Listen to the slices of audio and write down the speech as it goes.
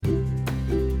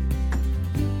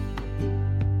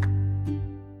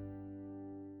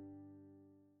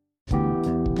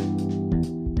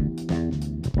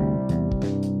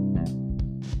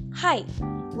Hi,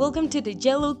 welcome to the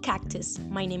Yellow Cactus.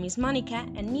 My name is Monica,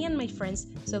 and me and my friends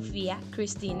Sofia,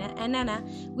 Christina, and Anna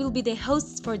will be the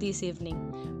hosts for this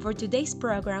evening. For today's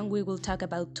program, we will talk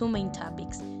about two main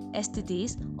topics: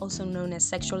 STDs, also known as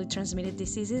sexually transmitted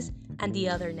diseases, and the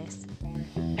otherness.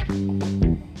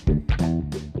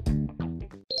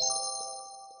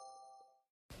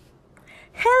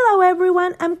 Hello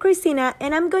everyone, I'm Christina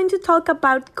and I'm going to talk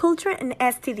about culture and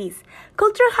STDs.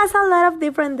 Culture has a lot of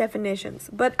different definitions,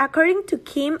 but according to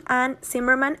Kim and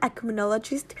Zimmerman, a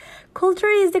criminologist, culture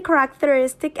is the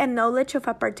characteristic and knowledge of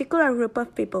a particular group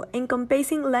of people,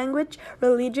 encompassing language,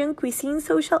 religion, cuisine,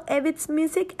 social habits,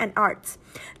 music, and arts.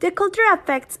 The culture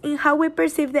affects in how we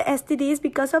perceive the STDs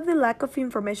because of the lack of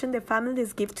information the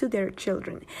families give to their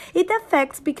children. It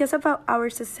affects because of how our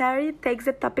society takes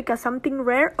the topic as something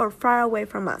rare or far away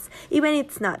from us, even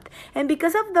it's not. And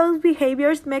because of those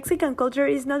behaviors, Mexican culture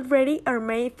is not ready or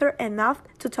mature enough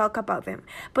to talk about them.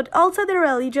 But also the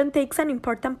religion takes an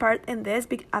important part in this,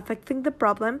 affecting the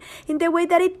problem in the way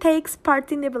that it takes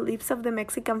part in the beliefs of the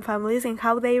Mexican families and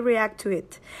how they react to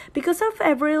it. Because of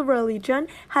every religion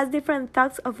has different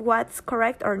thoughts of what's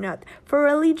correct or not. For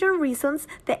religion reasons,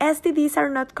 the STDs are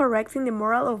not correct in the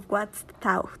moral of what's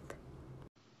taught.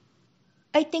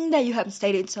 I think that you have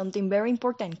stated something very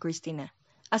important, Christina.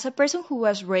 As a person who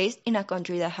was raised in a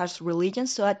country that has religion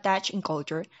so attached in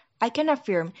culture, I can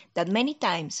affirm that many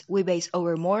times we base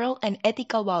our moral and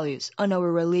ethical values on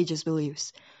our religious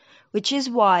beliefs, which is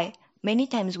why many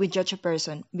times we judge a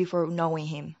person before knowing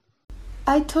him.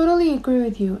 I totally agree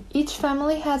with you. Each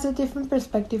family has a different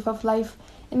perspective of life.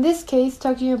 In this case,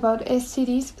 talking about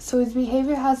STDs, so its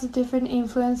behavior has a different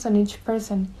influence on each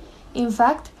person. In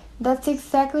fact, that's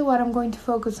exactly what I'm going to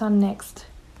focus on next.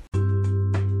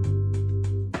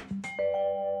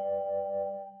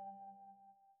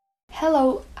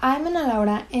 Hello, I'm Ana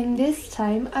Laura, and this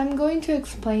time I'm going to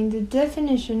explain the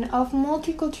definition of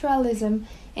multiculturalism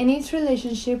and its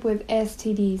relationship with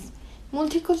STDs.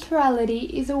 Multiculturality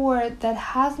is a word that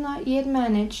has not yet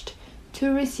managed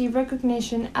to receive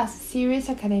recognition as a serious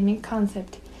academic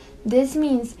concept. This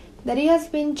means that it has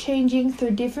been changing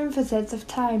through different facets of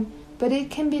time, but it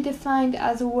can be defined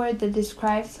as a word that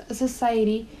describes a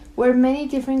society where many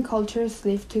different cultures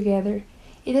live together.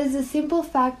 It is the simple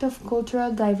fact of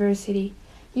cultural diversity.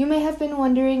 You may have been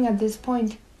wondering at this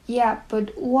point,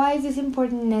 but why is this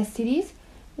important in STDs?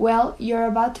 Well, you're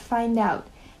about to find out.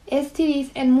 STDs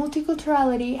and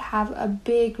multiculturality have a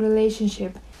big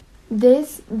relationship.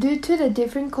 This, due to the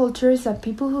different cultures that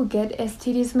people who get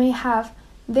STDs may have,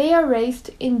 they are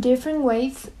raised in different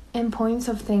ways and points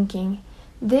of thinking.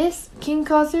 This can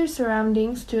cause their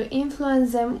surroundings to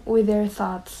influence them with their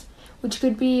thoughts, which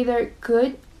could be either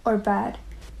good or bad.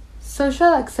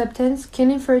 Social acceptance can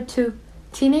refer to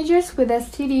teenagers with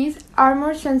STDs are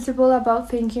more sensible about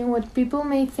thinking what people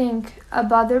may think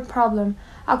about their problem,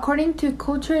 according to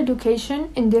culture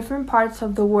education in different parts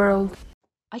of the world.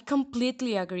 I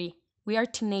completely agree. We are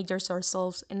teenagers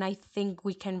ourselves, and I think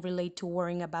we can relate to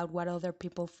worrying about what other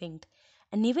people think.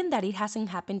 And even that it hasn't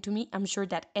happened to me, I'm sure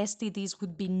that STDs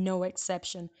would be no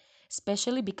exception,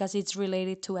 especially because it's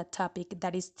related to a topic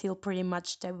that is still pretty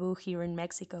much taboo here in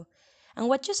Mexico. And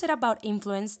what you said about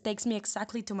influence takes me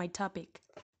exactly to my topic.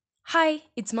 Hi,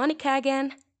 it's Monica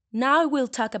again. Now we'll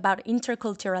talk about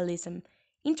interculturalism.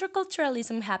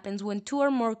 Interculturalism happens when two or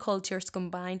more cultures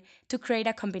combine to create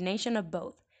a combination of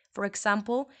both. For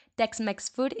example, Tex-Mex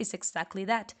food is exactly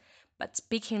that. But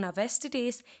speaking of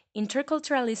STDs,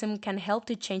 interculturalism can help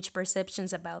to change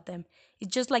perceptions about them.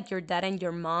 It's just like your dad and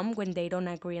your mom when they don't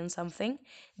agree on something.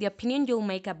 The opinion you'll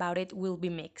make about it will be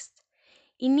mixed.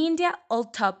 In India, all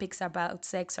topics about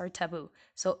sex are taboo,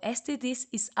 so STDs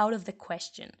is out of the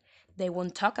question. They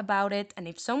won't talk about it, and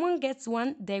if someone gets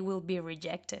one, they will be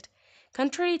rejected.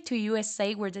 Contrary to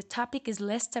USA, where the topic is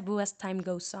less taboo as time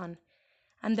goes on.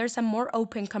 And there's a more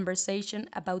open conversation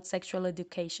about sexual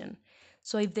education.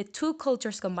 So if the two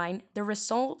cultures combine, the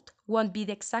result won't be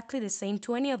exactly the same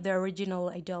to any of the original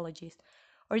ideologies.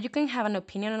 Or you can have an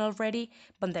opinion already,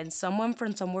 but then someone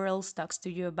from somewhere else talks to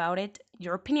you about it,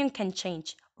 your opinion can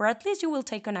change, or at least you will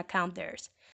take on account theirs.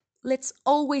 Let's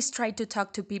always try to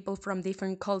talk to people from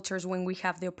different cultures when we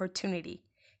have the opportunity.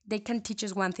 They can teach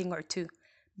us one thing or two.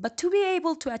 But to be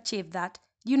able to achieve that,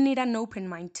 you need an open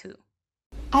mind too.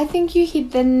 I think you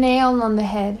hit the nail on the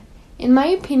head. In my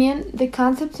opinion, the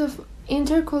concepts of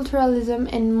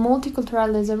interculturalism and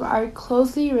multiculturalism are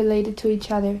closely related to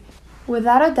each other.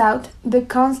 Without a doubt, the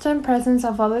constant presence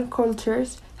of other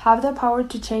cultures have the power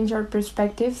to change our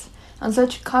perspectives on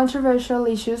such controversial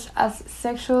issues as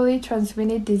sexually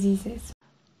transmitted diseases.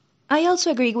 I also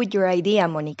agree with your idea,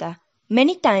 Monica.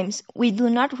 Many times, we do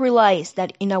not realize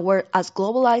that in a world as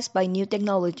globalized by new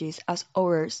technologies as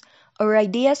ours, our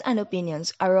ideas and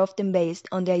opinions are often based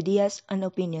on the ideas and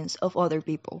opinions of other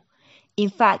people. In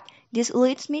fact, this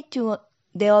leads me to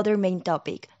the other main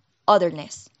topic,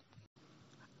 otherness.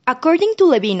 According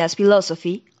to Levinas'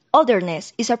 philosophy,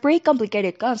 otherness is a pretty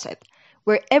complicated concept,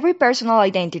 where every personal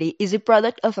identity is the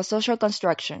product of a social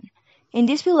construction. In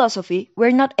this philosophy,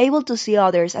 we're not able to see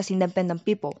others as independent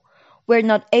people. We're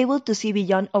not able to see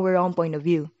beyond our own point of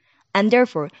view, and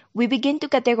therefore we begin to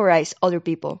categorize other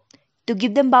people, to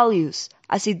give them values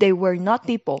as if they were not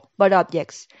people but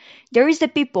objects. There is the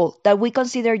people that we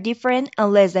consider different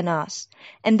and less than us,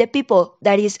 and the people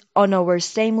that is on our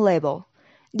same level.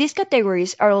 These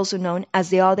categories are also known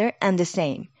as the other and the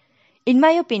same. In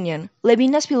my opinion,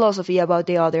 Levinas' philosophy about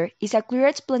the other is a clear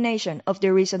explanation of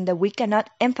the reason that we cannot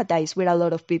empathize with a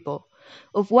lot of people,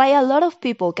 of why a lot of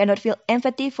people cannot feel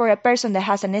empathy for a person that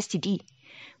has an STD.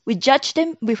 We judge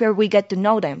them before we get to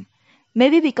know them,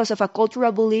 maybe because of a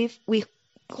cultural belief we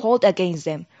hold against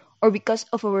them, or because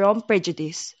of our own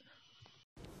prejudice.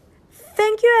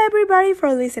 Thank you everybody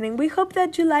for listening. We hope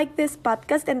that you like this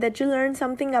podcast and that you learned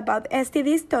something about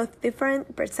STDs to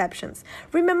different perceptions.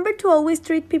 Remember to always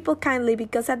treat people kindly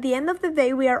because at the end of the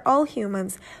day we are all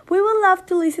humans. We would love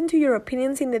to listen to your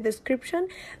opinions in the description.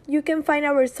 You can find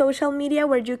our social media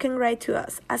where you can write to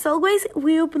us. As always,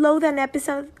 we upload an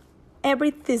episode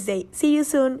every Tuesday. See you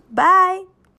soon. Bye!